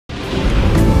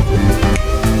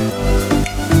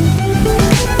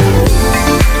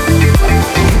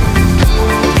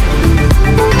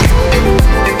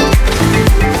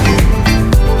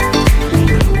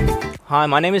Hi,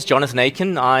 my name is Jonathan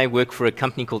Aiken. I work for a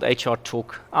company called HR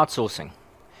Talk Outsourcing.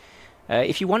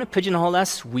 If you want to pigeonhole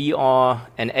us, we are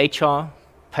an HR,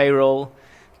 payroll,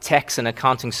 tax and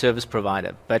accounting service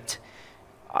provider. But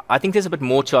I think there's a bit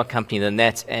more to our company than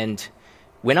that. And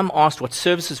when I'm asked what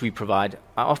services we provide,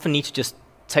 I often need to just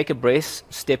take a breath,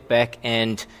 step back,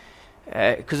 and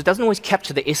because it doesn't always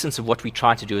capture the essence of what we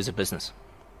try to do as a business.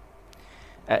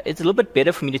 It's a little bit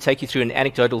better for me to take you through an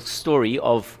anecdotal story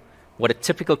of what a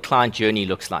typical client journey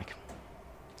looks like.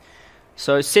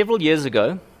 So several years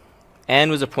ago, Anne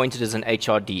was appointed as an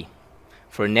HRD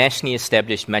for a nationally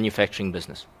established manufacturing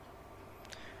business.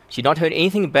 She'd not heard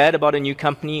anything bad about a new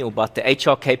company or about the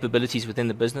HR capabilities within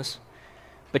the business,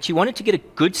 but she wanted to get a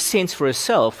good sense for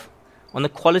herself on the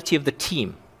quality of the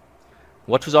team,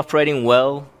 what was operating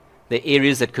well, the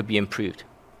areas that could be improved.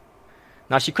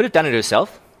 Now, she could have done it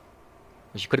herself,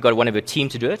 or she could have got one of her team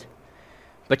to do it,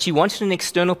 but she wanted an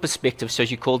external perspective, so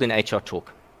she called in HR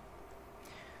Talk.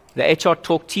 The HR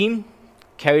Talk team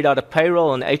carried out a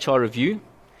payroll and HR review,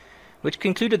 which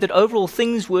concluded that overall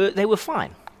things were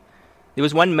fine. There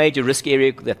was one major risk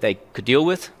area that they could deal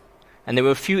with, and there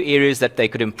were a few areas that they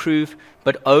could improve,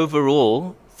 but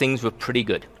overall, things were pretty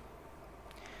good.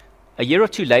 A year or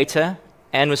two later,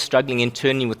 Anne was struggling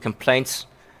internally with complaints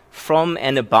from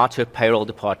and about her payroll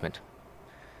department.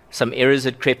 Some errors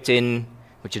had crept in,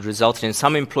 which had resulted in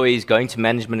some employees going to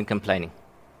management and complaining.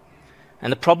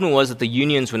 And the problem was that the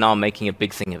unions were now making a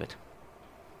big thing of it.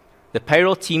 The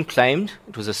payroll team claimed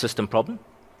it was a system problem,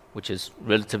 which is a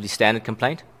relatively standard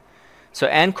complaint. So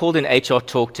Anne called in HR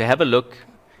Talk to have a look,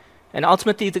 and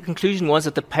ultimately the conclusion was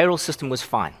that the payroll system was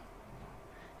fine.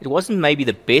 It wasn't maybe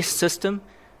the best system,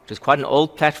 it was quite an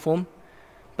old platform,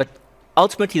 but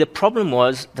ultimately the problem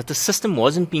was that the system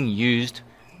wasn't being used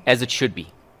as it should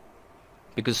be,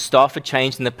 because staff had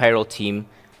changed in the payroll team,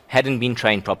 hadn't been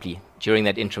trained properly during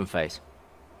that interim phase.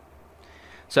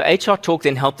 So HR Talk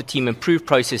then helped the team improve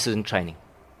processes and training.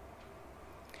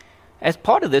 As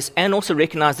part of this, Anne also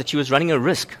recognized that she was running a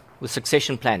risk with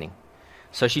succession planning.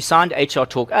 So she signed HR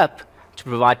Talk up to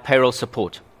provide payroll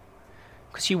support,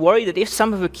 because she worried that if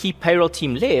some of her key payroll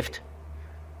team left,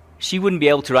 she wouldn't be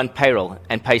able to run payroll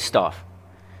and pay staff,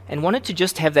 and wanted to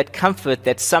just have that comfort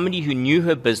that somebody who knew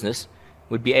her business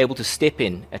would be able to step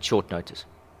in at short notice.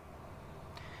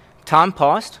 Time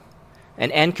passed, and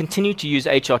Anne continued to use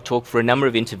HR Talk for a number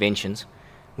of interventions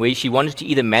where she wanted to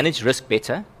either manage risk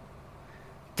better,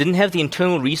 didn't have the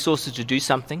internal resources to do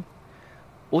something,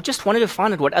 or just wanted to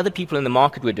find out what other people in the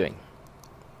market were doing.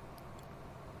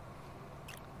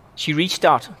 She reached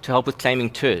out to help with claiming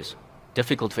TERS,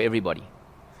 difficult for everybody.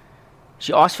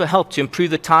 She asked for help to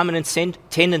improve the time and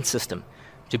attendance system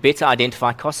to better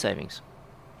identify cost savings.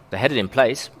 They had it in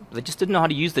place, but they just didn't know how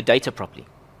to use the data properly.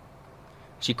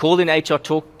 She called in HR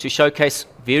Talk to showcase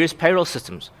various payroll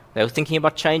systems they were thinking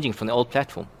about changing from the old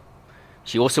platform.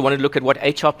 She also wanted to look at what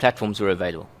HR platforms were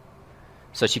available,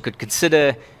 so she could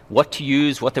consider what to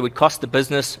use, what they would cost the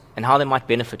business, and how they might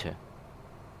benefit her.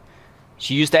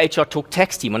 She used the HR Talk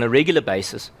tax team on a regular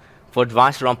basis for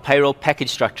advice around payroll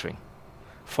package structuring,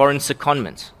 foreign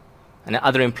secondments, and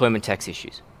other employment tax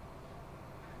issues.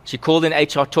 She called in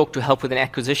HR Talk to help with an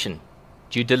acquisition,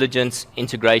 due diligence,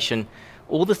 integration,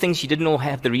 all the things she didn't all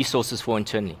have the resources for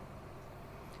internally.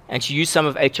 And she used some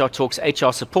of HR Talk's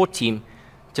HR support team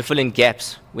to fill in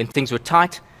gaps when things were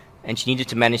tight and she needed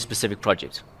to manage specific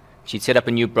projects. She'd set up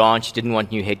a new branch, she didn't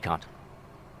want new headcount.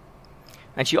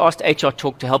 And she asked HR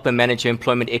Talk to help her manage her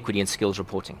employment equity and skills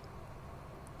reporting.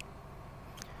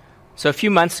 So a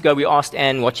few months ago, we asked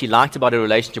Anne what she liked about her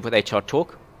relationship with HR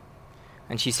Talk,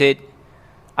 and she said,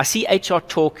 "I see HR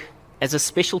Talk as a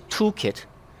special toolkit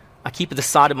I keep at the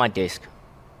side of my desk.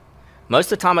 Most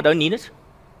of the time I don't need it,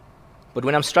 but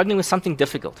when I'm struggling with something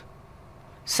difficult,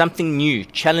 something new,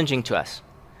 challenging to us,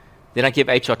 then I give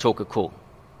HR Talk a call.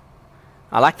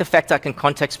 I like the fact I can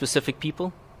contact specific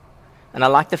people, and I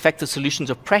like the fact the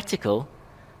solutions are practical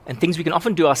and things we can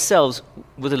often do ourselves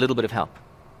with a little bit of help."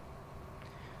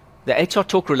 The HR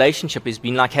Talk relationship has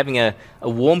been like having a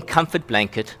warm comfort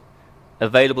blanket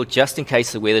available just in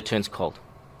case the weather turns cold.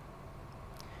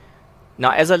 Now,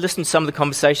 as I listen to some of the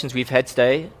conversations we've had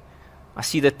today, I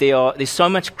see that there's so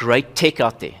much great tech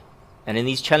out there. And in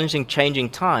these challenging,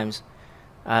 changing times,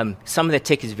 some of that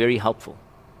tech is very helpful.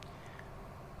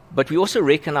 But we also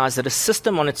recognize that a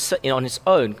system on its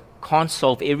own can't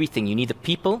solve everything. You need the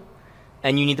people,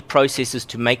 and you need the processes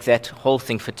to make that whole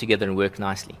thing fit together and work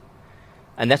nicely.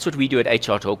 And that's what we do at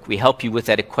HR Talk. We help you with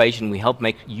that equation. We help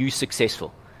make you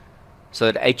successful so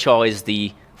that HR is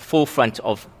the forefront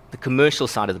of the commercial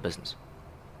side of the business.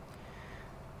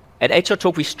 At HR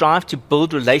Talk, we strive to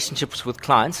build relationships with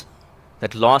clients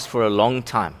that last for a long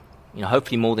time,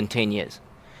 hopefully more than 10 years.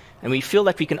 And we feel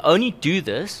that we can only do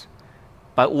this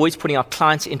by always putting our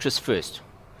clients' interests first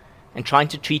and trying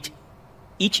to treat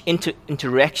each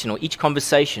interaction or each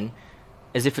conversation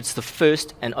as if it's the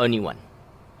first and only one.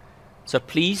 So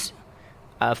please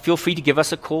feel free to give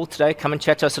us a call today. Come and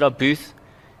chat to us at our booth.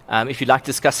 If you'd like to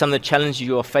discuss some of the challenges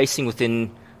you are facing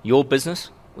within your business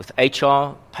with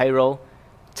HR, payroll,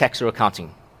 tax, or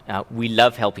accounting. We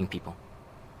love helping people.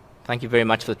 Thank you very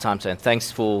much for the time today, and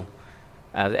thanks for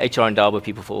the HR Indaba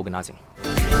people for organizing.